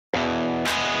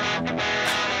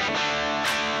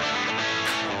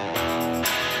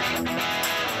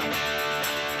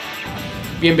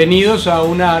Bienvenidos a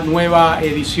una nueva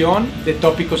edición de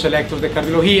Tópicos Selectos de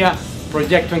Cardiología,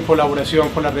 proyecto en colaboración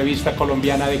con la Revista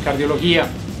Colombiana de Cardiología.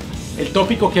 El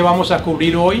tópico que vamos a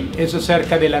cubrir hoy es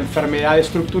acerca de la enfermedad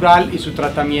estructural y su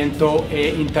tratamiento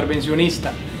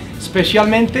intervencionista.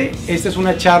 Especialmente, esta es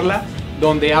una charla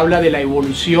donde habla de la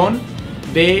evolución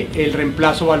del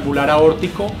reemplazo valvular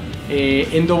aórtico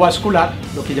endovascular,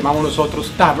 lo que llamamos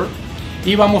nosotros TAVR,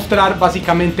 y va a mostrar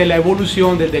básicamente la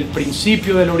evolución desde el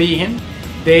principio del origen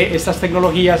de estas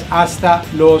tecnologías hasta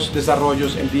los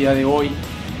desarrollos el día de hoy.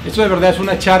 Esto de verdad es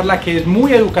una charla que es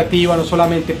muy educativa, no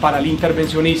solamente para el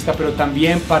intervencionista, pero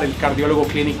también para el cardiólogo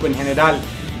clínico en general,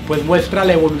 pues muestra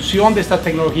la evolución de esta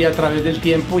tecnología a través del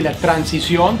tiempo y la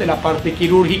transición de la parte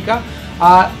quirúrgica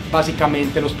a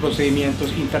básicamente los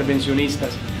procedimientos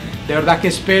intervencionistas. De verdad que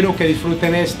espero que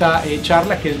disfruten esta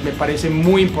charla, que me parece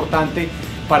muy importante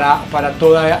para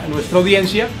toda nuestra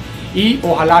audiencia, y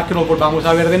ojalá que nos volvamos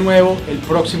a ver de nuevo el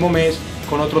próximo mes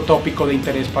con otro tópico de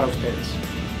interés para ustedes.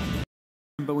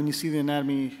 But when you see the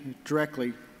anatomy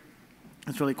directly,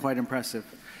 it's really quite impressive.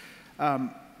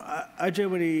 Ajay,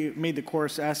 when he made the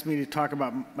course, asked me to talk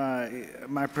about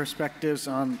my perspectives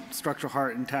on structural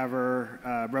heart and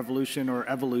TAVR revolution or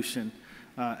evolution,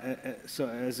 so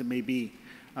as it may be,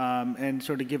 and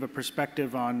sort of give a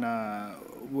perspective on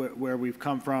where we've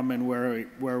come from and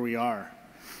where we are.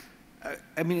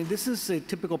 I mean, this is a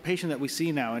typical patient that we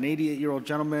see now, an 88-year-old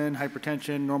gentleman,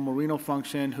 hypertension, normal renal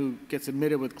function, who gets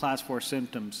admitted with class 4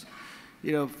 symptoms.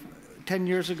 You know, 10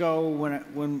 years ago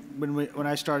when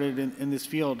I started in this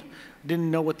field, didn't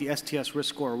know what the STS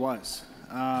risk score was.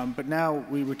 But now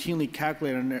we routinely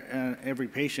calculate on every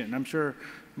patient. And I'm sure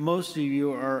most of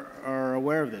you are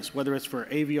aware of this, whether it's for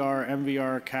AVR,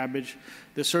 MVR, CABG.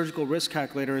 The surgical risk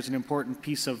calculator is an important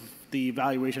piece of the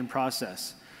evaluation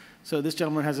process. So this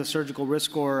gentleman has a surgical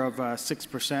risk score of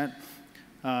 6%.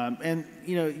 And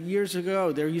you know, years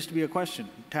ago, there used to be a question,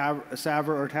 SAVR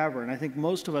or TAVR, and I think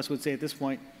most of us would say at this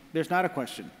point, there's not a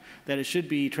question, that it should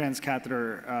be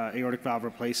transcatheter aortic valve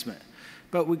replacement.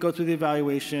 But we go through the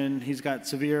evaluation. He's got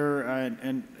severe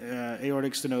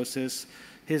aortic stenosis.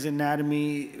 His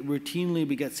anatomy, routinely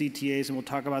we get CTAs, and we'll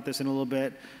talk about this in a little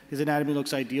bit. His anatomy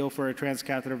looks ideal for a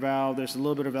transcatheter valve. There's a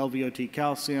little bit of LVOT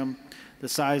calcium. The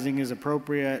sizing is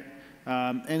appropriate.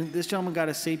 And this gentleman got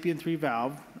a SAPIEN 3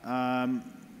 valve.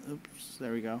 Oops,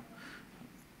 there we go.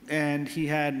 And he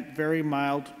had very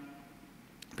mild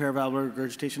paravalvular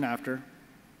regurgitation after.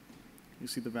 You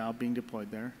see the valve being deployed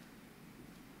there.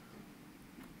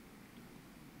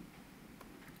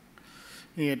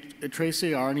 He had a trace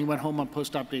AR, and he went home on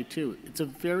post-op day 2. It's a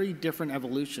very different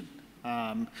evolution.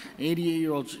 An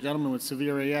 88-year-old gentleman with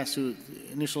severe AS, who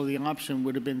initially the option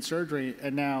would have been surgery,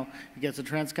 and now he gets a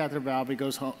transcatheter valve. He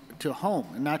goes to home,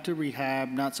 and not to rehab,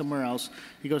 not somewhere else.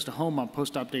 He goes to home on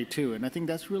post-op day 2, and I think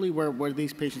that's really where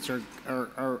these patients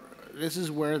are. This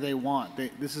is where they want.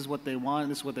 This is what they want.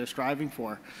 This is what they're striving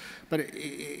for. But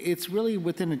it's really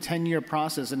within a 10-year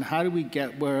process, and how do we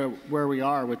get where we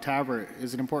are with TAVR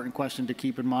is an important question to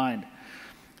keep in mind.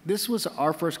 This was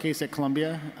our first case at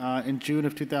Columbia in June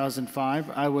of 2005.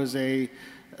 I was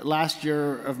last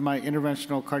year of my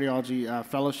interventional cardiology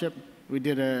fellowship. We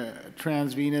did a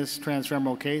transvenous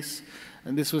transfemoral case,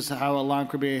 and this was how Alain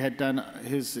Cribier had done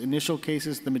his initial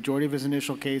cases, the majority of his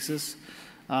initial cases.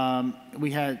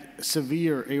 We had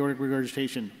severe aortic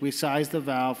regurgitation. We sized the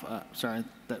valve, sorry,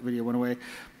 that video went away,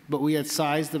 but we had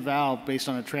sized the valve based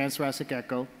on a transthoracic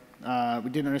echo. We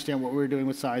didn't understand what we were doing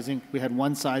with sizing. We had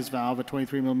one size valve, a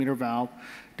 23-millimeter valve.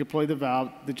 Deployed the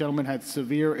valve. The gentleman had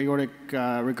severe aortic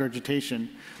regurgitation.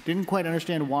 Didn't quite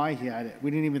understand why he had it. We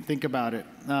didn't even think about it.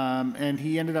 And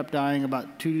he ended up dying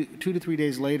about two to 3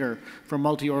 days later from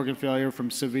multi-organ failure from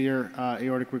severe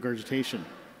aortic regurgitation.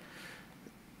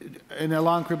 And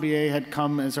Alain Cribier had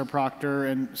come as our proctor.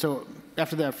 And so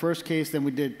after that first case, then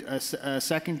we did a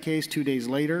second case 2 days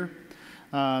later.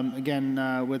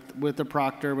 Again, with the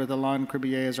proctor, with Alain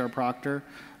Cribier as our proctor.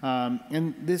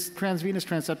 And this transvenous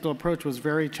transeptal approach was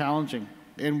very challenging.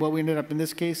 And what we ended up in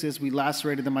this case is we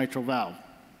lacerated the mitral valve.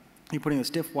 You're putting a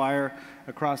stiff wire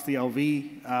across the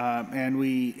LV, and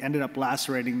we ended up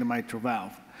lacerating the mitral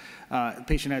valve. The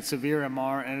patient had severe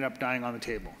MR, ended up dying on the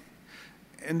table.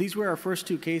 And these were our first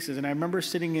 2 cases, and I remember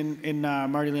sitting in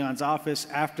Marty Leon's office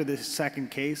after the second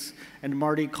case, and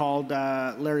Marty called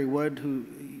Larry Wood, who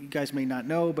you guys may not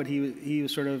know, but he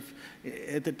was sort of he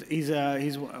heads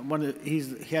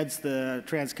the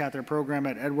transcatheter program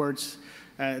at Edwards.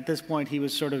 At this point, he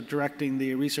was sort of directing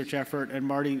the research effort, and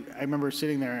Marty, I remember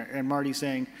sitting there, and Marty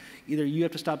saying, either you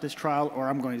have to stop this trial or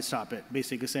I'm going to stop it,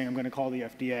 basically saying I'm going to call the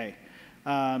FDA.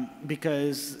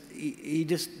 because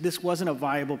this wasn't a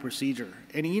viable procedure.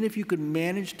 And even if you could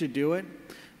manage to do it,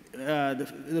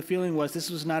 the feeling was this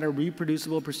was not a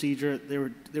reproducible procedure.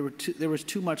 There was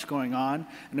too much going on,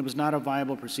 and it was not a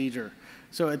viable procedure.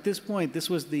 So at this point, this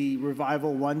was the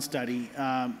Revival 1 study,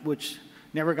 which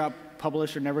never got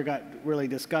published or never got really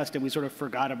discussed, and we sort of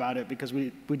forgot about it because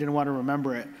we didn't want to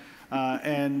remember it.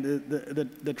 And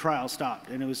the trial stopped,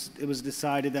 and it was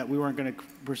decided that we weren't going to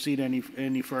proceed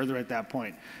any further at that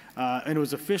point. And it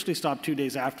was officially stopped 2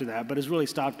 days after that, but it was really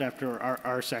stopped after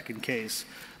our second case.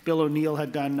 Bill O'Neill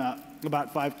had done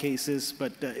about 5 cases,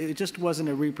 but it just wasn't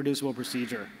a reproducible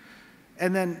procedure.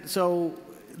 And then, so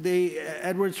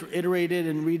Edwards iterated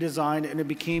and redesigned, and it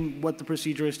became what the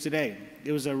procedure is today.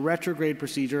 It was a retrograde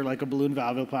procedure, like a balloon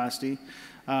valvuloplasty.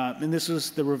 And this was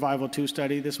the Revival 2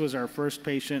 study. This was our first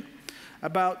patient.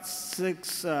 About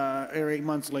 6 or 8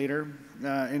 months later,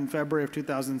 in February of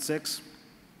 2006,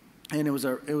 and it was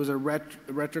a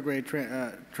retrograde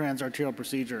transarterial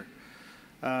procedure.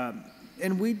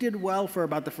 And we did well for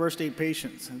about the first 8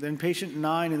 patients. Then patient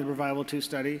 9 in the Revival 2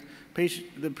 study,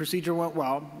 the procedure went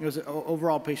well. It was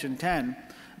overall patient 10,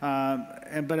 but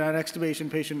on extubation,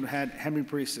 patient had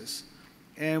hemiparesis.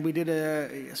 And we did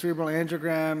a cerebral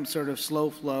angiogram, sort of slow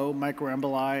flow,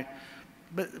 microemboli.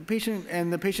 But the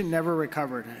patient never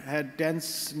recovered, had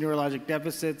dense neurologic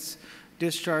deficits,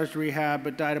 discharged rehab,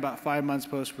 but died about 5 months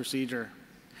post-procedure.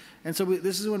 And so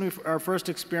this is when our first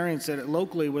experience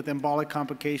locally with embolic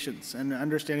complications and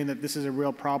understanding that this is a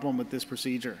real problem with this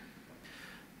procedure.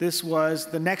 This was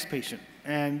the next patient.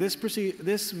 And this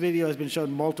video has been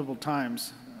shown multiple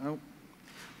times. Oh, let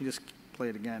me just play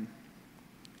it again.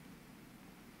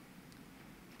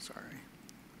 Sorry.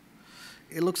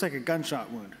 It looks like a gunshot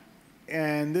wound.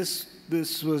 And this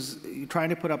was trying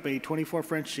to put up a 24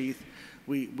 French sheath.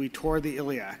 We tore the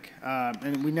iliac,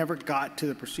 and we never got to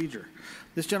the procedure.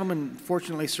 This gentleman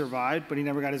fortunately survived, but he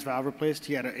never got his valve replaced.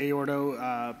 He had an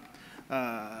aorto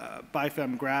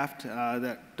bifem graft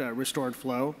that restored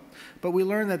flow. But we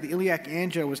learned that the iliac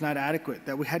angio was not adequate,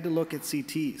 that we had to look at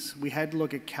CTs. We had to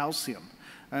look at calcium,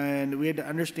 and we had to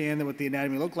understand what the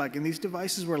anatomy looked like. And these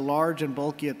devices were large and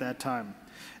bulky at that time.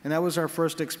 And that was our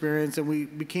first experience, and we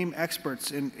became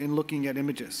experts in looking at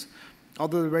images.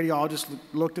 Although the radiologist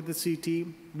looked at the CT,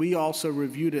 we also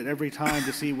reviewed it every time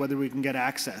to see whether we can get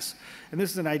access. And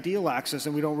this is an ideal access,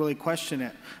 and we don't really question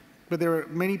it. But there were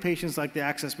many patients like the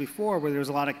access before where there was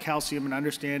a lot of calcium and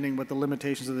understanding what the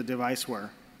limitations of the device were.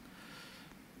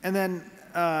 And then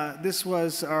this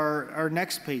was our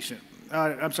next patient.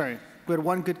 I'm sorry. We had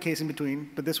one good case in between,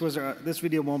 but this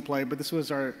video won't play, but this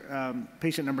was our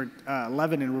patient number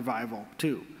 11 in Revival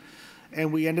 2.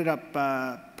 And we ended up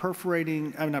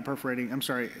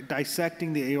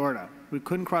dissecting the aorta. We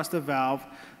couldn't cross the valve.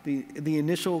 The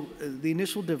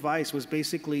initial device was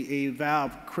basically a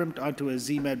valve crimped onto a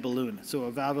Z-Med balloon, so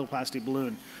a valvuloplasty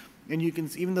balloon. And you can,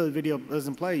 even though the video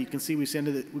doesn't play, you can see we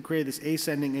created this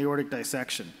ascending aortic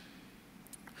dissection.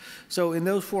 So in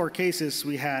those 4 cases,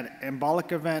 we had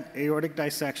embolic event, aortic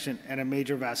dissection, and a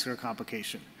major vascular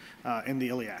complication in the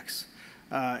iliacs.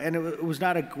 And it was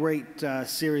not a great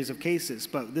series of cases,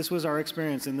 but this was our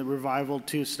experience in the Revival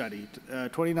 2 study.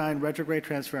 29 retrograde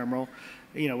transfemoral.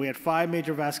 We had 5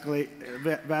 major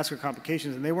vascular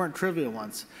complications, and they weren't trivial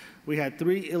ones. We had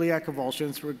 3 iliac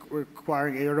convulsions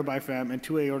requiring aorta bifem and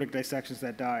 2 aortic dissections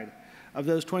that died. Of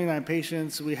those 29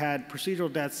 patients, we had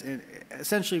procedural deaths,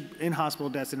 essentially in-hospital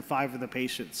deaths in 5 of the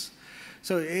patients.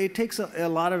 So it takes a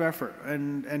lot of effort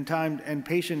and time and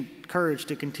patient courage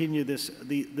to continue this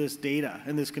data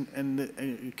and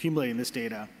accumulating this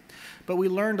data. But we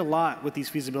learned a lot with these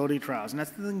feasibility trials, and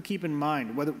that's the thing to keep in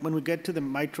mind. When we get to the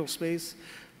mitral space,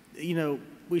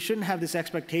 we shouldn't have this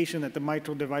expectation that the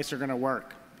mitral device are going to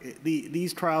work.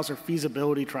 These trials are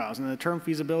feasibility trials, and the term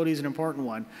feasibility is an important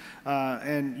one.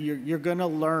 And you're going to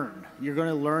learn. You're going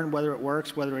to learn whether it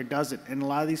works, whether it doesn't. And a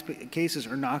lot of these cases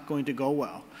are not going to go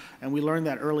well. And we learned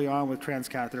that early on with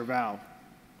transcatheter valve.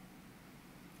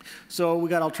 So we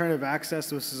got alternative access.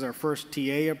 This is our first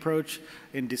TA approach.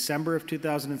 In December of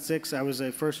 2006, I was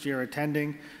a first-year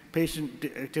attending.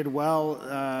 Patient did well.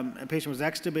 A patient was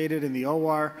extubated in the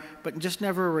OR, but just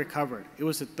never recovered. It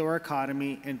was a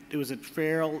thoracotomy, and it was a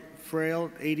frail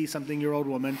 80-something-year-old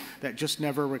woman that just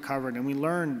never recovered. And we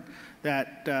learned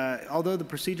that although the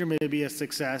procedure may be a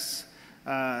success,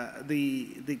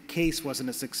 the case wasn't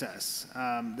a success.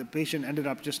 The patient ended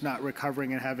up just not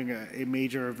recovering and having a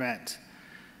major event.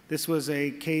 This was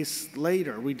a case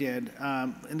later we did,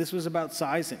 and this was about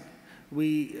sizing.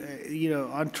 We,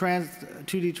 on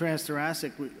 2D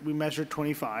transthoracic, we measured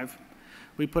 25.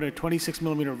 we put a 26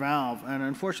 millimeter valve, and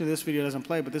unfortunately this video doesn't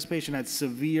play, but this patient had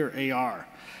severe AR.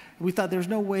 We thought there's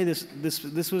no way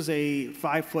this was a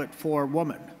 5'4"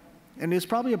 woman. And it's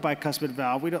probably a bicuspid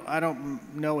valve. I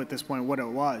don't know at this point what it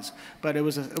was, but it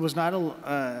was not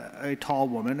a tall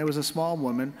woman. It was a small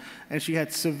woman, and she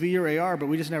had severe AR, but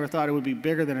we just never thought it would be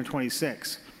bigger than a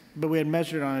 26. But we had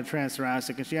measured it on a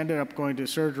transthoracic, and she ended up going to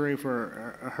surgery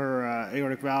for her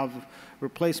aortic valve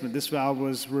replacement. This valve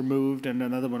was removed, and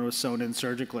another one was sewn in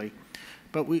surgically.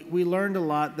 But we learned a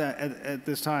lot that at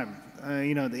this time.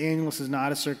 You know, the annulus is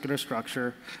not a circular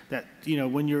structure. That, you know,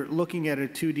 when you're looking at a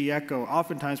 2D echo,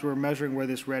 oftentimes we're measuring where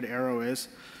this red arrow is.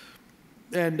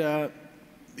 And,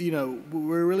 you know, we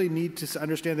really need to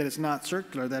understand that it's not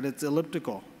circular, that it's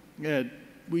elliptical.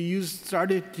 We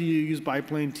started to use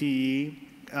biplane TE,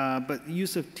 but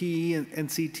use of TE and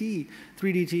CT,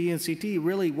 3D TE and CT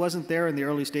really wasn't there in the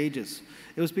early stages.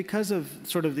 It was because of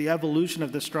sort of the evolution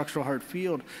of the structural heart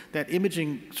field that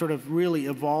imaging sort of really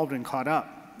evolved and caught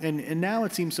up. And now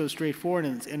it seems so straightforward,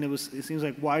 and it seems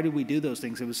like, why did we do those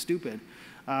things? It was stupid.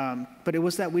 But it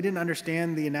was that we didn't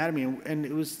understand the anatomy, and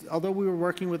it was, although we were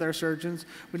working with our surgeons,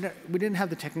 we didn't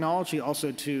have the technology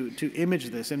also to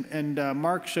image this. And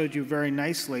Mark showed you very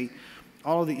nicely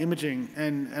all of the imaging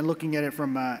and looking at it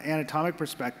from an anatomic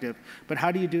perspective, but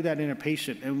how do you do that in a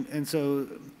patient? And so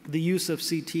the use of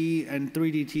CT and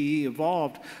 3D TE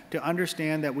evolved to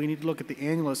understand that we need to look at the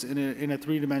annulus in a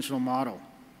three-dimensional model.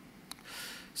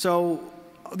 So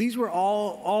these were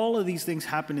all of these things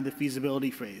happened in the feasibility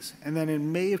phase. And then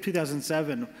in May of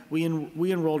 2007, we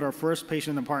enrolled our first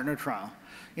patient in the partner trial.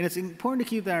 And it's important to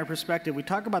keep that in perspective. We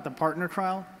talk about the partner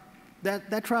trial.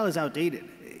 That trial is outdated.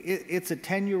 It's a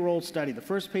 10-year-old study. The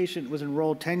first patient was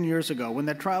enrolled 10 years ago. When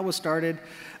that trial was started,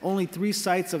 only 3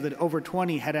 sites of the over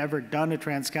 20 had ever done a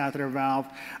transcatheter valve,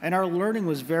 and our learning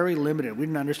was very limited. We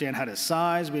didn't understand how to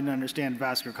size. We didn't understand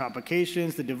vascular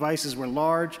complications. The devices were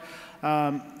large.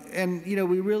 And you know,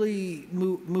 we really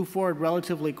moved forward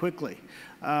relatively quickly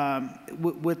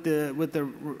with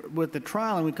the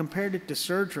trial, and we compared it to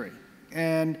surgery.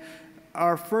 And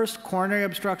our first coronary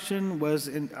obstruction was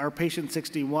in our patient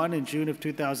 61 in June of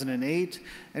 2008.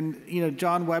 And you know,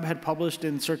 John Webb had published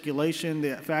in Circulation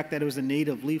the fact that it was the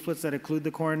native leaflets that occlude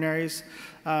the coronaries.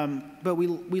 But we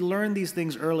learned these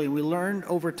things early. We learned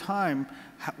over time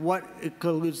what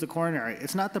occludes the coronary.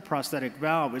 It's not the prosthetic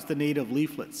valve, it's the native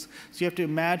leaflets. So you have to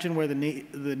imagine where the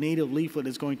native leaflet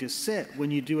is going to sit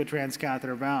when you do a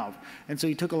transcatheter valve. And so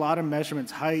you took a lot of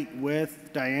measurements: height,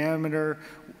 width, diameter,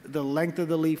 the length of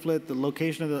the leaflet, the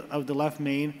location of the left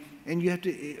main, and you have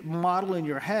to model in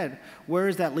your head, where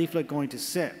is that leaflet going to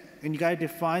sit? And you got to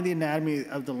define the anatomy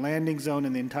of the landing zone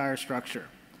and the entire structure.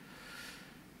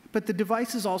 But the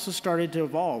devices also started to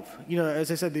evolve. You know, as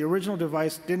I said, the original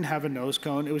device didn't have a nose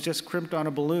cone. It was just crimped on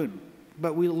a balloon.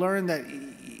 But we learned that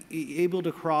able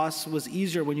to cross was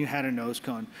easier when you had a nose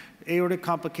cone. Aortic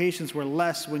complications were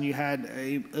less when you had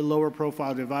a lower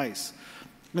profile device.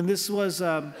 And this was,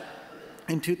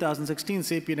 in 2016,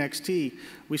 SAPIEN XT,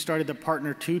 we started the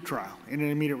PARTNER 2 trial in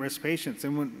intermediate risk patients.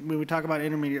 And when we talk about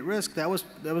intermediate risk, that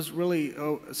was really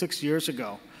 6 years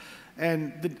ago.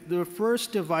 And the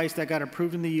first device that got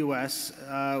approved in the US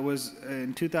was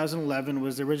in 2011,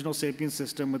 was the original SAPIEN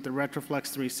system with the Retroflex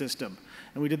 3 system.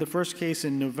 And we did the first case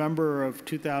in November of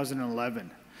 2011,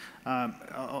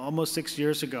 almost 6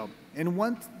 years ago. And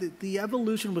once the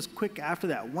evolution was quick after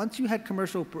that. Once you had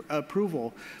commercial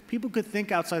approval, people could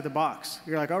think outside the box.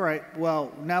 You're like, all right,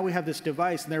 well, now we have this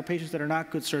device, and there are patients that are not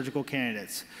good surgical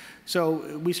candidates.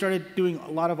 So we started doing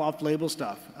a lot of off-label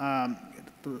stuff.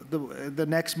 The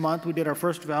next month, we did our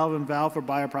first valve-in-valve for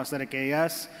bioprosthetic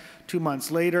AS. 2 months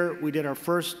later, we did our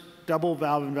first double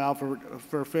valve-in-valve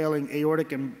for failing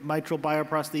aortic and mitral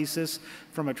bioprosthesis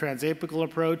from a transapical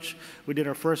approach. We did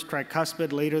our first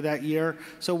tricuspid later that year.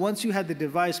 So once you had the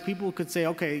device, people could say,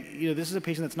 okay, you know, this is a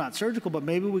patient that's not surgical, but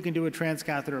maybe we can do a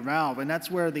transcatheter valve. And that's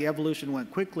where the evolution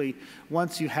went quickly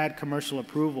once you had commercial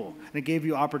approval. And it gave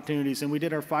you opportunities. And we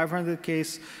did our 500th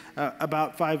case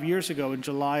about 5 years ago in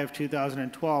July of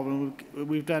 2012, and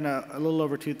we've done a little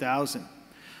over 2,000.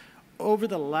 Over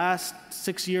the last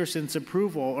 6 years since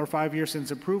approval, or 5 years since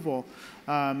approval,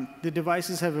 the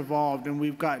devices have evolved, and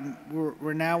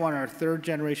we're now on our 3rd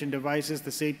generation devices. The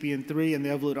SAPIEN 3 and the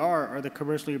Evolut R are the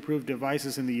commercially approved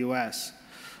devices in the US.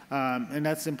 And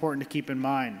that's important to keep in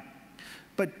mind.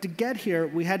 But to get here,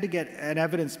 we had to get an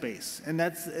evidence base, and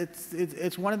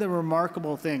it's one of the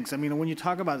remarkable things. I mean, when you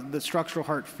talk about the structural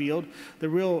heart field, the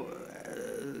real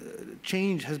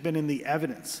change has been in the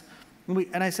evidence.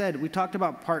 And I said, we talked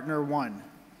about PARTNER 1.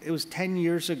 It was 10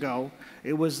 years ago.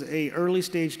 It was an early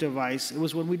stage device. It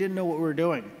was when we didn't know what we were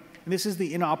doing. And this is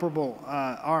the inoperable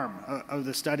arm of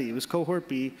the study. It was cohort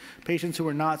B, patients who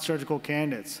were not surgical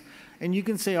candidates. And you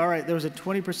can say, all right, there was a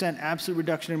 20% absolute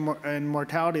reduction in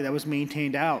mortality that was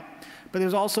maintained out. But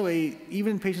there's also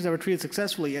even patients that were treated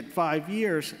successfully at 5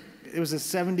 years, it was a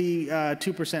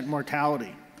 72%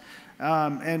 mortality.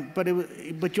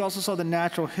 But you also saw the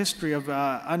natural history of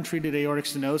untreated aortic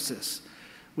stenosis.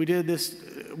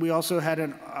 We also had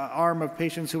an arm of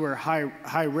patients who were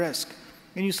high risk.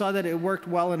 And you saw that it worked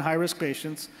well in high-risk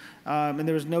patients, and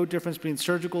there was no difference between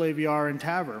surgical AVR and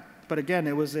TAVR. But again,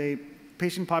 it was a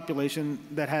patient population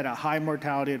that had a high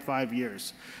mortality at 5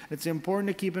 years. It's important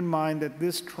to keep in mind that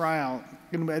this trial,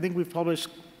 and I think we've published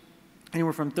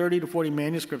anywhere from 30 to 40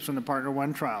 manuscripts from the Partner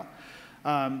 1 trial,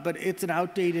 but it's an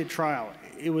outdated trial.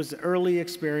 It was early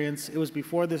experience. It was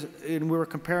before this, and we were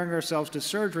comparing ourselves to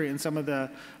surgery in some of the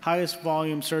highest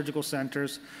volume surgical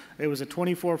centers. It was a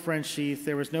 24 French sheath.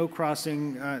 There was no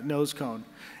crossing nose cone.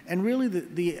 And really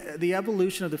the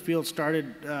evolution of the field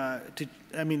started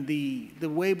the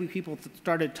way people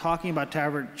started talking about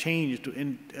TAVR changed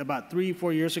in about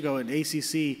 3-4 years ago at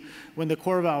ACC when the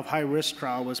core valve high risk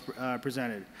trial was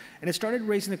presented. And it started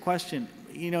raising the question,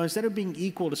 instead of being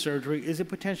equal to surgery, is it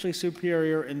potentially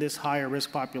superior in this higher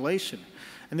risk population?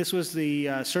 And this was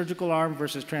the surgical arm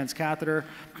versus transcatheter.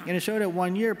 And it showed at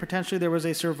 1 year, potentially there was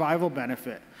a survival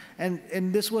benefit.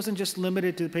 And this wasn't just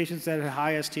limited to the patients that had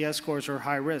high STS scores or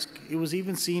high risk. It was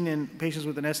even seen in patients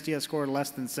with an STS score less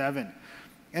than 7.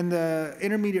 And the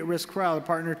intermediate risk trial, the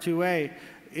Partner 2A,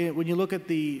 when you look at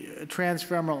the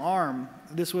transfemoral arm,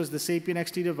 this was the SAPIEN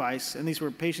XT device, and these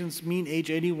were patients mean age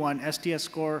 81, STS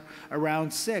score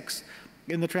around 6.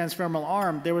 In the transfemoral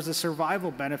arm, there was a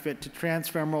survival benefit to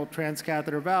transfemoral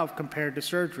transcatheter valve compared to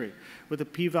surgery with a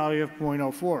p-value of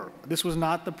 0.04. This was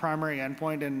not the primary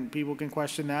endpoint, and people can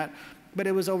question that, but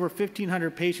it was over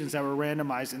 1,500 patients that were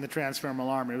randomized in the transfemoral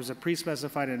arm. It was a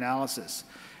pre-specified analysis.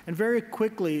 And very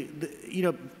quickly,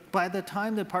 by the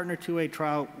time the Partner 2A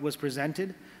trial was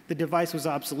presented, the device was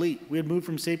obsolete. We had moved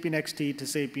from SAPIEN XT to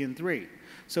SAPIEN 3.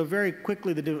 So very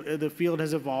quickly, the field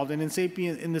has evolved. And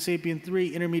in the SAPIEN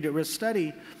 3 intermediate risk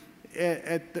study,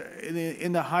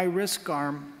 in the high risk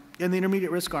arm, in the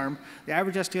intermediate risk arm, the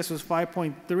average STS was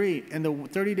 5.3, and the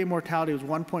 30-day mortality was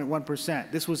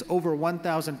 1.1%. This was over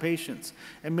 1,000 patients.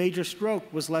 And major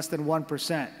stroke was less than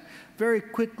 1%. Very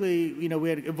quickly, we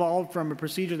had evolved from a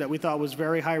procedure that we thought was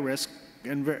very high risk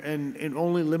and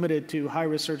only limited to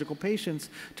high-risk surgical patients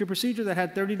to a procedure that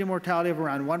had 30-day mortality of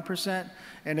around 1%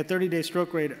 and a 30-day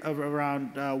stroke rate of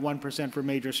around 1% for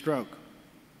major stroke.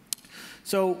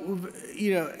 So,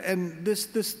 and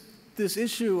this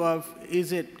issue of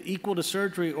is it equal to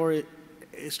surgery or it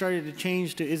started to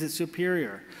change to is it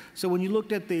superior? So when you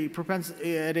looked at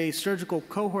at a surgical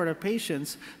cohort of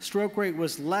patients, stroke rate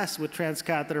was less with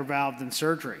transcatheter valve than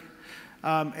surgery.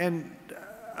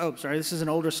 Oh, sorry, this is an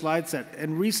older slide set.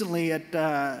 And recently at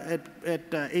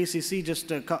ACC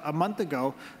just a month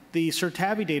ago, the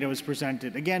SURTAVI data was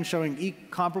presented, again showing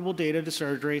comparable data to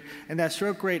surgery, and that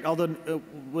stroke rate, although it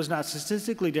was not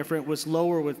statistically different, was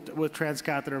lower with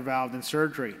transcatheter valve than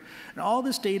surgery. And all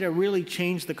this data really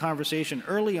changed the conversation.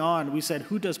 Early on, we said,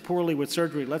 who does poorly with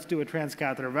surgery? Let's do a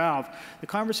transcatheter valve. The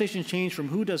conversation changed from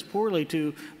who does poorly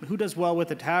to who does well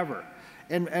with a TAVR.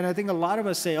 And I think a lot of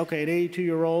us say, okay, an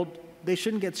 82-year-old, they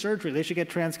shouldn't get surgery. They should get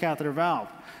transcatheter valve.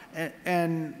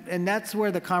 And that's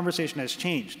where the conversation has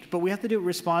changed. But we have to do it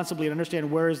responsibly and understand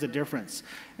where is the difference.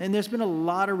 And there's been a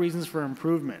lot of reasons for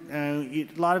improvement. A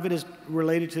lot of it is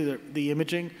related to the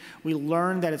imaging. We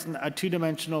learned that it's a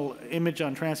two-dimensional image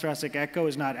on transthoracic echo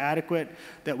is not adequate,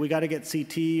 that we got to get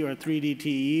CT or 3D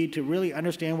TE to really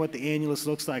understand what the annulus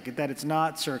looks like, that it's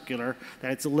not circular,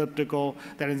 that it's elliptical,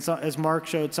 that as Mark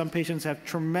showed, some patients have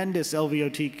tremendous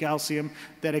LVOT calcium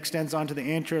that extends onto the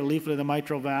anterior leaflet of the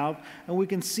mitral valve. And we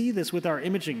can see this with our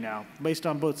imaging now, based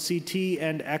on both CT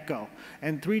and echo.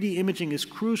 And 3D imaging is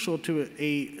crucial to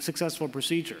a successful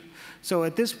procedure. So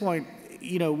at this point,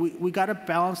 we got to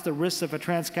balance the risks of a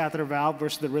transcatheter valve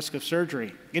versus the risk of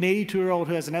surgery. An 82-year-old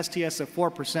who has an STS of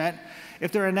 4%,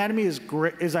 if their anatomy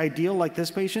is ideal like this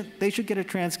patient, they should get a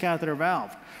transcatheter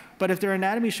valve. But if their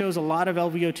anatomy shows a lot of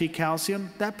LVOT calcium,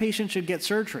 that patient should get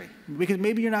surgery because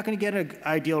maybe you're not going to get an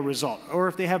ideal result. Or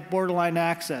if they have borderline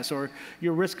access or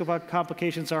your risk of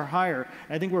complications are higher.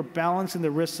 I think we're balancing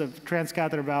the risks of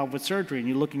transcatheter valve with surgery, and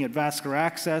you're looking at vascular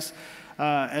access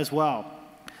as well.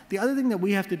 The other thing that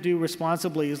we have to do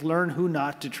responsibly is learn who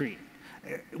not to treat.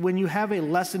 When you have a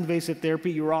less invasive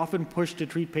therapy, you're often pushed to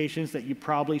treat patients that you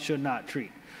probably should not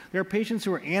treat. There are patients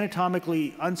who are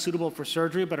anatomically unsuitable for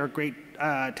surgery but are great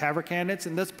TAVR candidates,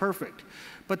 and that's perfect.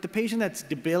 But the patient that's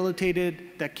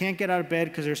debilitated, that can't get out of bed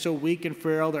because they're so weak and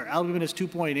frail, their albumin is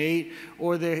 2.8,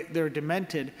 or they're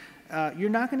demented, you're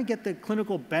not going to get the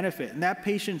clinical benefit, and that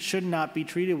patient should not be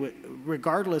treated with,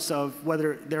 regardless of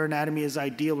whether their anatomy is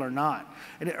ideal or not.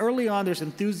 And early on, there's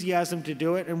enthusiasm to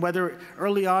do it, and whether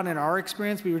early on in our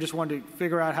experience, we were just wanting to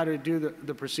figure out how to do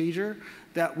the procedure,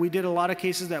 that we did a lot of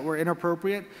cases that were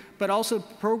inappropriate, but also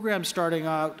programs starting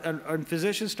out and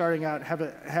physicians starting out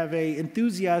have a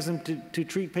enthusiasm to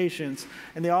treat patients,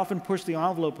 and they often push the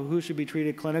envelope of who should be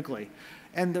treated clinically.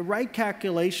 And the right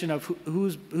calculation of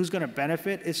who's going to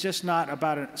benefit is just not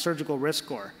about a surgical risk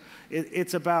score.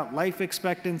 It's about life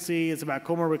expectancy, it's about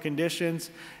comorbid conditions,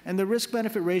 and the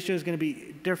risk-benefit ratio is going to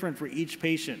be different for each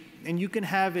patient. And you can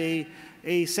have a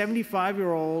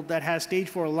 75-year-old that has stage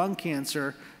 4 lung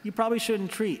cancer, you probably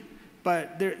shouldn't treat.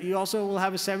 But you also will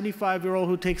have a 75-year-old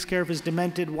who takes care of his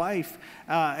demented wife,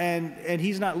 and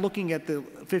he's not looking at the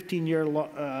 15-year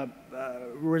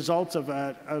results of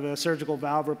a surgical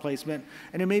valve replacement,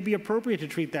 and it may be appropriate to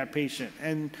treat that patient.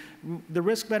 And the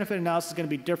risk-benefit analysis is going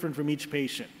to be different from each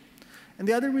patient. And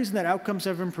the other reason that outcomes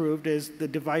have improved is the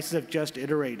devices have just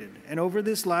iterated. And over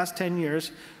this last 10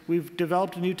 years, we've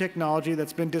developed a new technology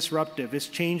that's been disruptive. It's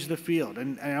changed the field,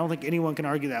 and I don't think anyone can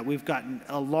argue that. We've gotten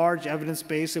a large evidence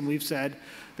base, and we've said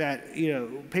that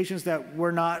patients that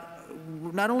were not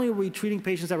only are we treating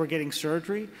patients that were getting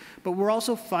surgery, but we're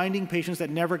also finding patients that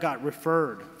never got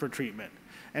referred for treatment.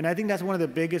 And I think that's one of the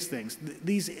biggest things.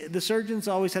 The surgeons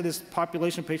always had this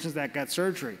population of patients that got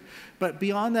surgery. But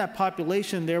beyond that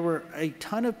population, there were a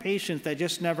ton of patients that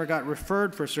just never got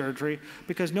referred for surgery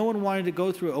because no one wanted to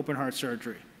go through open heart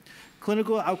surgery.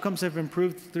 Clinical outcomes have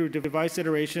improved through device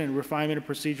iteration and refinement of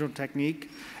procedural technique.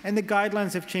 And the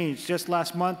guidelines have changed. Just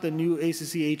last month, the new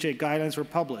ACC/HA guidelines were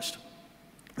published.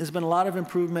 There's been a lot of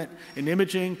improvement in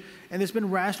imaging, and there's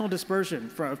been rational dispersion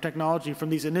of technology from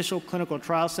these initial clinical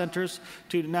trial centers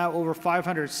to now over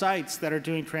 500 sites that are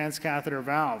doing transcatheter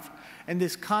valve. And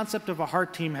this concept of a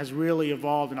heart team has really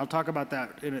evolved, and I'll talk about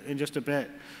that in just a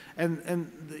bit. And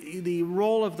the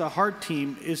role of the heart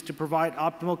team is to provide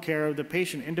optimal care of the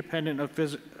patient independent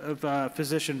of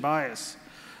physician bias.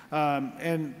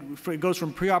 And it goes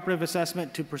from preoperative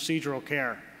assessment to procedural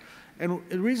care. And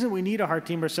the reason we need a heart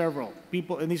team are several.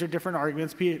 And these are different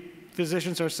arguments.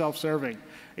 Physicians are self-serving.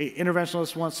 An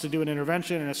interventionalist wants to do an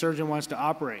intervention, and a surgeon wants to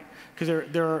operate, because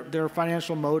there are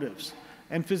financial motives.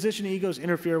 And physician egos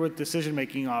interfere with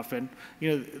decision-making often.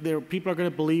 People are going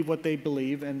to believe what they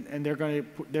believe, and they're going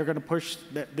to push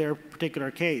their particular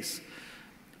case.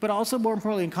 But also, more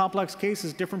importantly, in complex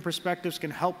cases, different perspectives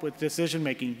can help with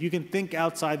decision-making. You can think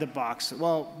outside the box.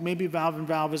 Well, maybe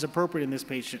valve-in-valve is appropriate in this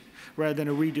patient rather than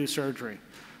a redo surgery.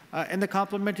 And the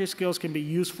complementary skills can be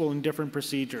useful in different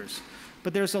procedures.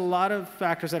 But there's a lot of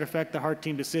factors that affect the heart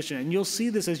team decision. And you'll see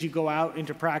this as you go out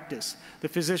into practice, the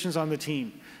physicians on the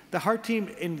team. The heart team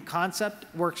in concept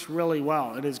works really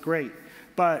well. It is great.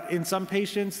 But in some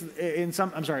patients, in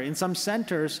some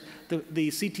centers,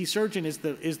 the CT surgeon is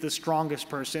the strongest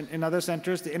person. In other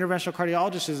centers, the interventional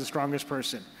cardiologist is the strongest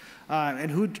person.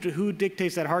 And who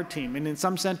dictates that heart team? And in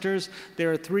some centers, there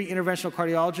are 3 interventional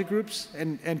cardiology groups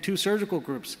and 2 surgical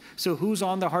groups. So who's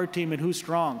on the heart team and who's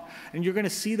strong? And you're going to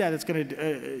see that it's going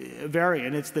to vary.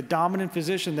 And it's the dominant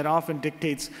physician that often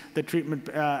dictates the treatment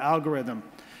algorithm.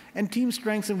 And team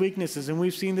strengths and weaknesses, and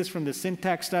we've seen this from the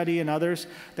Syntax study and others,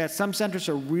 that some centers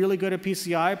are really good at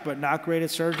PCI but not great at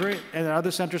surgery, and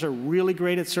other centers are really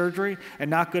great at surgery and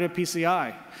not good at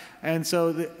PCI. And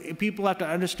so people have to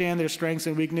understand their strengths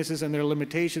and weaknesses and their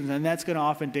limitations, and that's going to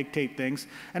often dictate things.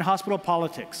 And hospital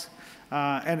politics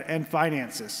and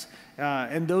finances,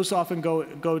 and those often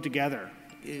go together.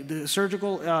 The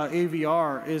surgical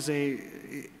AVR is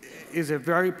a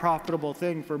very profitable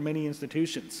thing for many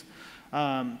institutions.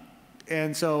 But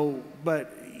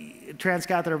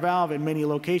transcatheter valve in many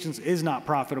locations is not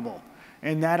profitable,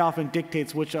 and that often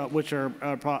dictates which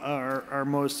are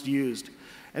most used.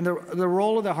 And the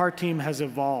role of the heart team has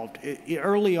evolved.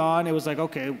 Early on, it was like,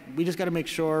 okay, we just got to make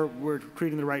sure we're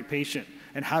treating the right patient,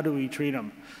 and how do we treat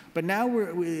them? But now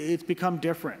it's become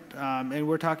different, and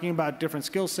we're talking about different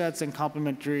skill sets and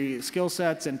complementary skill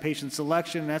sets and patient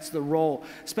selection. That's the role,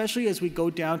 especially as we go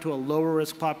down to a lower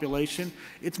risk population.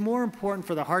 It's more important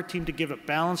for the heart team to give a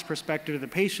balanced perspective to the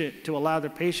patient to allow the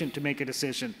patient to make a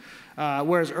decision,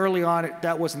 whereas early on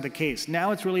that wasn't the case.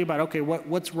 Now it's really about, okay,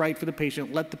 what's right for the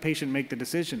patient? Let the patient make the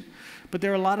decision. But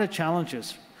there are a lot of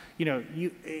challenges.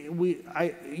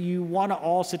 you want to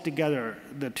all sit together,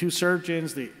 the two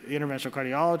surgeons, the interventional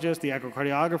cardiologist, the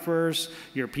echocardiographers,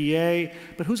 your PA,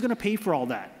 but who's going to pay for all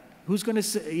that? Who's going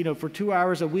to, for 2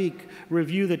 hours a week,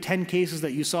 review the 10 cases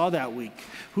that you saw that week?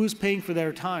 Who's paying for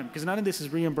their time? Because none of this is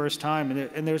reimbursed time,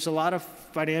 and there's a lot of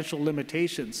financial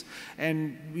limitations.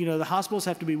 And, the hospitals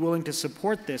have to be willing to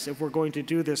support this if we're going to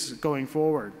do this going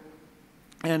forward.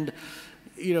 And,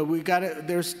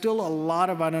 there's still a lot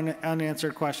of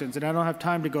unanswered questions, and I don't have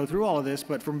time to go through all of this,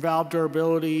 but from valve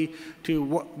durability to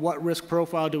what risk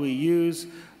profile do we use,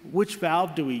 which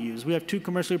valve do we use? We have 2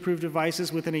 commercially approved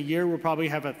devices. Within a year, we'll probably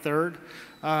have a third.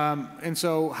 And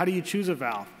so how do you choose a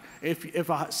valve? If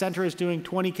a center is doing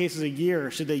 20 cases a year,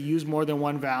 should they use more than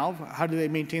one valve? How do they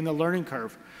maintain the learning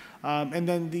curve? And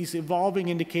then these evolving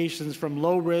indications from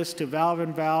low risk to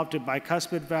valve-in-valve to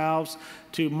bicuspid valves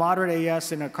to moderate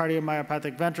AS in a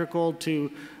cardiomyopathic ventricle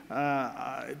to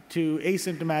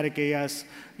asymptomatic AS.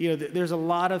 There's a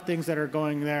lot of things that are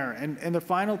going there. And the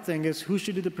final thing is who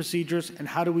should do the procedures and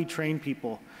how do we train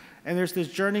people? And there's this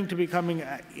journey to becoming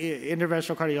an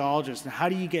interventional cardiologist. And how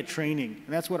do you get training?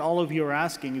 And that's what all of you are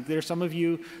asking. There's some of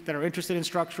you that are interested in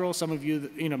structural, some of you,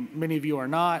 many of you are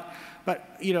not.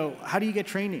 But, how do you get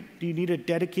training? Do you need a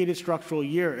dedicated structural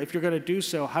year? If you're going to do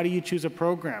so, how do you choose a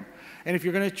program? And if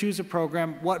you're going to choose a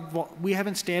program, we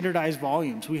haven't standardized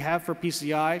volumes. We have for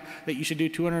PCI that you should do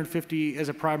 250 as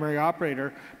a primary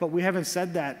operator, but we haven't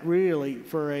said that really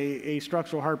for a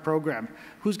structural heart program.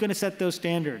 Who's going to set those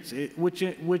standards?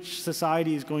 Which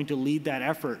society is going to lead that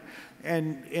effort?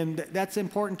 And that's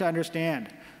important to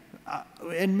understand.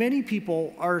 And many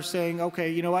people are saying,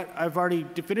 okay, you know what, I've already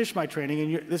finished my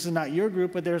training, and this is not your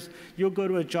group, but you'll go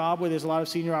to a job where there's a lot of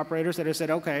senior operators that have said,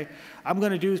 okay, I'm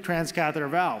going to do transcatheter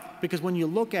valve. Because when you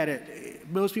look at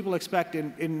it, most people expect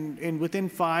within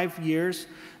 5 years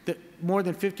that more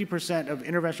than 50% of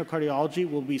interventional cardiology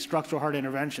will be structural heart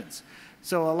interventions.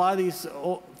 So a lot of these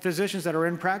physicians that are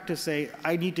in practice say,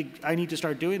 I need to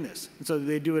start doing this. And so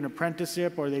they do an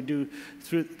apprenticeship, or they do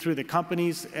through the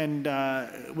companies and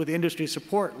with industry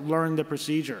support, learn the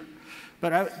procedure.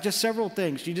 But just several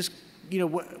things.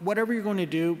 Whatever you're going to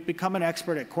do, become an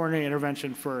expert at coronary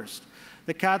intervention first.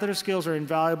 The catheter skills are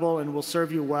invaluable and will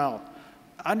serve you well.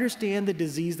 Understand the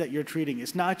disease that you're treating.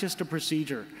 It's not just a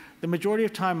procedure. The majority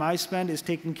of time I spend is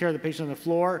taking care of the patient on the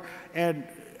floor, and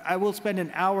I will spend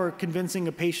an hour convincing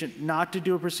a patient not to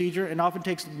do a procedure, and often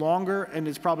takes longer, and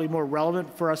is probably more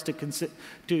relevant for us to convince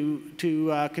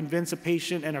a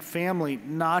patient and a family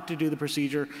not to do the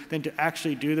procedure than to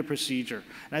actually do the procedure.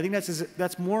 And I think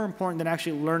that's more important than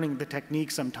actually learning the technique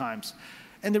sometimes.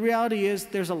 And the reality is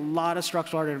there's a lot of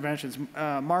structural heart interventions.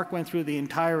 Mark went through the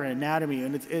entire anatomy,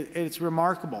 and it's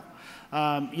remarkable.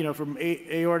 From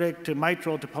aortic to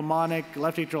mitral to pulmonic,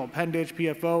 left atrial appendage,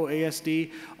 PFO,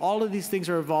 ASD, all of these things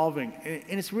are evolving.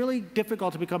 And it's really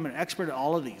difficult to become an expert at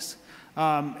all of these,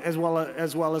 as well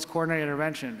as coronary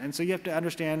intervention. And so you have to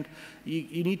understand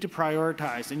you need to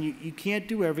prioritize, and you can't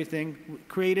do everything.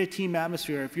 Create a team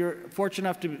atmosphere. If you're fortunate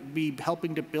enough to be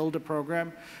helping to build a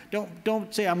program,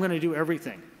 don't say, I'm going to do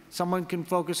everything. Someone can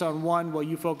focus on one while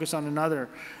you focus on another.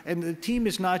 And the team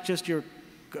is not just your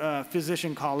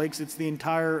physician colleagues, it's the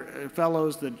entire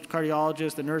fellows, the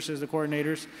cardiologists, the nurses, the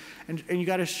coordinators, and you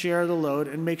got to share the load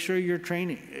and make sure your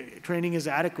training is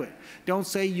adequate. Don't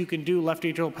say you can do left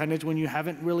atrial appendage when you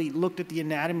haven't really looked at the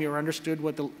anatomy or understood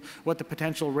what the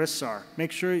potential risks are.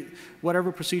 Make sure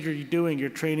whatever procedure you're doing, your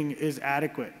training is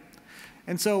adequate.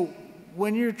 And so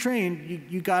when you're trained,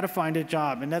 you got to find a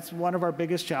job, and that's one of our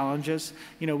biggest challenges.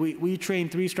 We train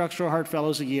 3 structural heart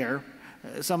fellows a year.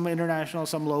 Some international,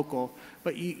 some local,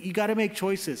 but you got to make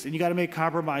choices, and you got to make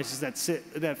compromises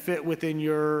that fit within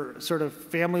your sort of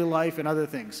family life and other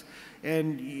things.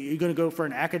 And you're going to go for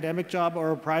an academic job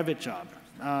or a private job,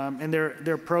 and there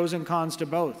are pros and cons to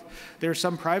both. There are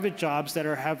some private jobs that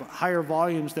have higher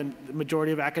volumes than the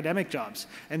majority of academic jobs,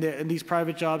 and these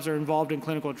private jobs are involved in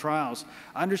clinical trials.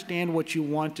 Understand what you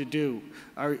want to do.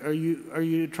 Are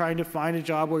you trying to find a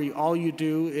job where all you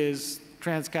do is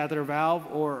transcatheter valve,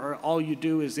 or all you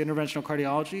do is interventional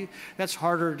cardiology? That's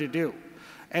harder to do.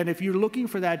 And if you're looking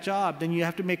for that job, then you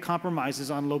have to make compromises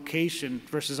on location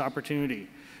versus opportunity.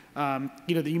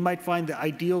 You might find the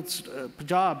ideal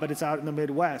job, but it's out in the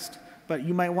Midwest. But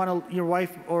you might want to, your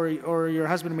wife or your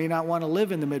husband may not want to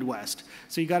live in the Midwest.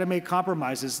 So you got to make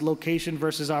compromises, location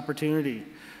versus opportunity.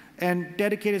 And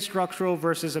dedicated structural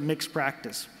versus a mixed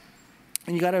practice.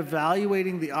 And you got to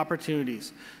evaluating the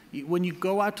opportunities. When you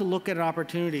go out to look at an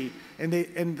opportunity, and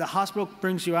the hospital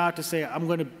brings you out to say, I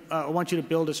want you to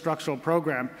build a structural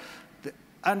program,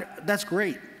 that's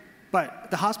great.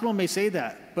 But the hospital may say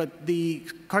that, but the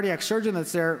cardiac surgeon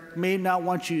that's there may not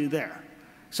want you there.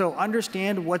 So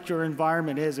understand what your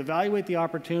environment is. Evaluate the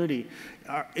opportunity.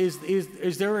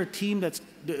 Is there a team that's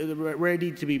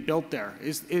ready to be built there?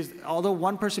 Although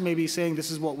one person may be saying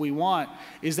this is what we want,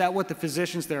 is that what the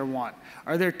physicians there want?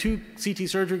 Are there 2 CT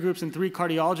surgery groups and 3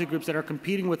 cardiology groups that are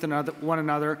competing with one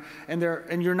another, and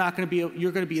you're going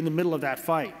to be in the middle of that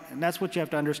fight? And that's what you have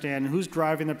to understand. Who's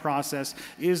driving the process?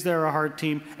 Is there a heart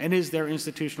team? And is there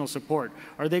institutional support?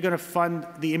 Are they going to fund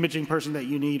the imaging person that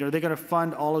you need? Are they going to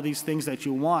fund all of these things that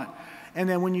you want? And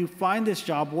then when you find this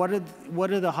job, what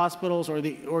are the hospitals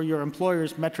or your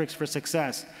employer's metrics for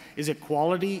success? Is it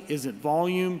quality? Is it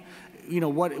volume? You know,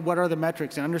 what are the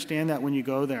metrics? And understand that when you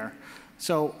go there.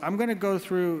 So I'm going to go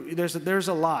through. There's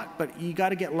a lot, but you got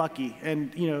to get lucky.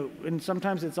 And you know, and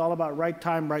sometimes it's all about right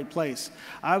time, right place.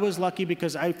 I was lucky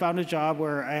because I found a job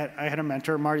where I had a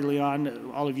mentor, Marty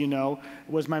Leon. All of you know,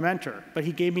 was my mentor. But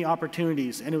he gave me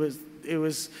opportunities, and it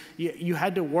was you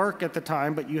had to work at the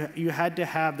time, but you had to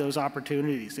have those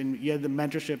opportunities, and you had the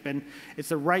mentorship, and it's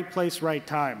the right place, right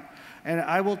time. And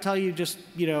I will tell you, just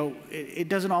you know, it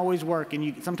doesn't always work,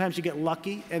 and sometimes you get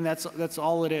lucky, and that's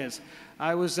all it is.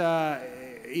 I was, you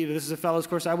know, this is a fellows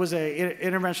course. I was a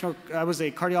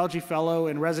cardiology fellow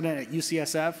and resident at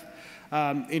UCSF.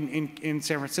 In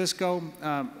San Francisco.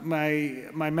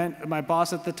 My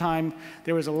boss at the time,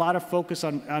 there was a lot of focus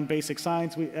on basic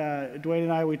science. Dwayne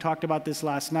and I talked about this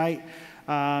last night,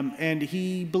 and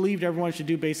he believed everyone should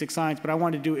do basic science, but I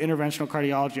wanted to do interventional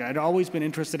cardiology. I'd always been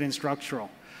interested in structural,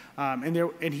 and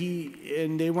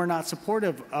they were not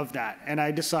supportive of that, and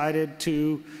I decided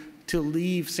to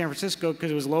leave San Francisco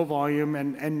because it was low volume,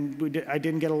 and I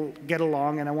didn't get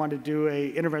along, and I wanted to do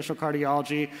a interventional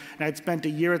cardiology, and I'd spent a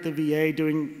year at the VA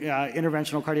doing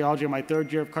interventional cardiology on my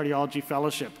 3rd year of cardiology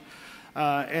fellowship,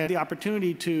 and the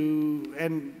opportunity to,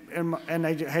 and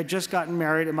I had just gotten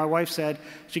married, and my wife said,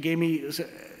 she gave me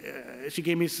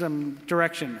some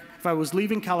direction. If I was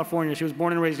leaving California, she was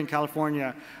born and raised in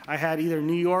California, I had either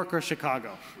New York or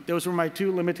Chicago. Those were my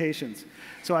 2 limitations.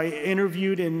 So I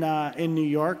interviewed in New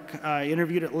York. I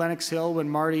interviewed at Lenox Hill when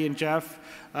Marty and Jeff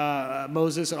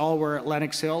Moses and all were at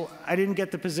Lenox Hill. I didn't get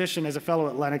the position as a fellow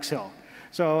at Lenox Hill.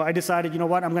 So I decided, you know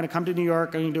what, I'm going to come to New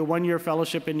York. I'm going to do a 1-year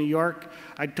fellowship in New York.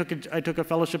 I took a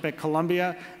fellowship at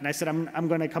Columbia, and I said I'm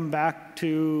going to come back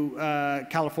to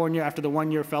California after the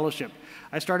 1-year fellowship.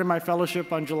 I started my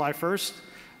fellowship on July 1st.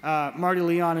 Marty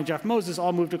Leon and Jeff Moses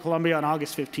all moved to Columbia on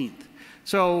August 15th.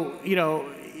 So, you know,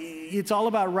 it's all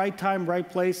about right time, right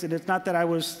place, and it's not that I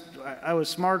was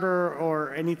smarter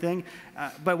or anything,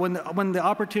 but when the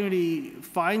opportunity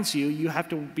finds you, you have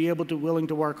to be willing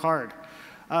to work hard.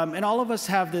 And all of us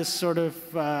have this sort of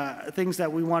things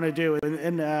that we want to do.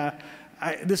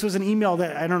 This was an email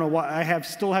that I don't know why I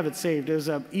still have it saved. It was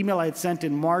an email I had sent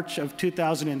in March of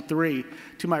 2003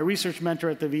 to my research mentor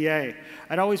at the VA.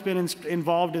 I'd always been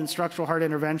involved in structural heart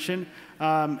intervention,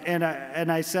 and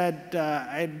I said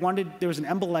there was an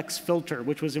Embelex filter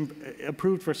which was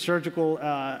approved for surgical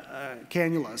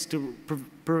cannulas to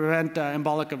prevent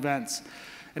embolic events.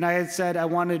 And I had said I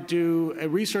want to do a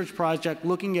research project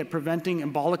looking at preventing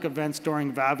embolic events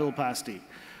during valvuloplasty.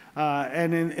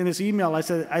 And in this email, I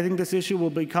said, I think this issue will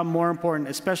become more important,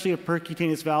 especially if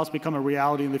percutaneous valves become a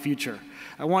reality in the future.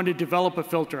 I wanted to develop a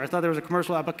filter. I thought there was a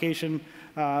commercial application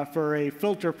for a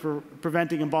filter for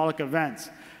preventing embolic events.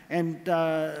 And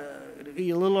a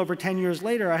little over 10 years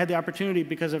later, I had the opportunity,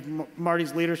 because of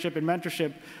Marty's leadership and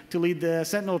mentorship, to lead the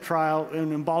Sentinel trial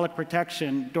in embolic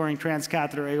protection during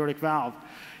transcatheter aortic valve.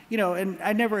 You know, and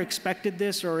I never expected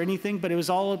this or anything, but it was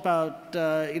all about,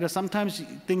 you know, sometimes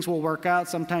things will work out,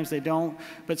 sometimes they don't,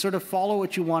 but sort of follow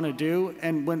what you want to do,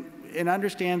 and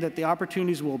understand that the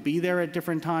opportunities will be there at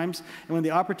different times, and when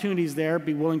the opportunity is there,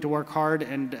 be willing to work hard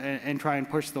and try and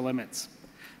push the limits.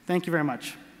 Thank you very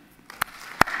much.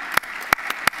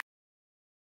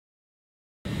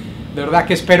 De verdad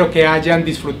que espero que hayan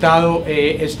disfrutado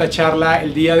esta charla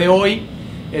el día de hoy.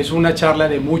 Es una charla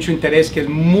de mucho interés, que es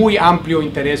muy amplio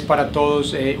interés para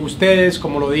todos ustedes,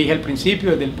 como lo dije al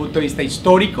principio, desde el punto de vista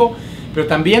histórico, pero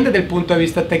también desde el punto de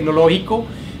vista tecnológico,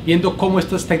 viendo cómo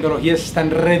estas tecnologías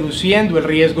están reduciendo el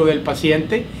riesgo del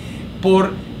paciente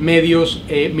por medios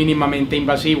mínimamente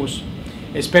invasivos.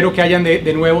 Espero que hayan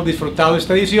de nuevo disfrutado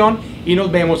esta edición y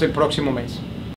nos vemos el próximo mes.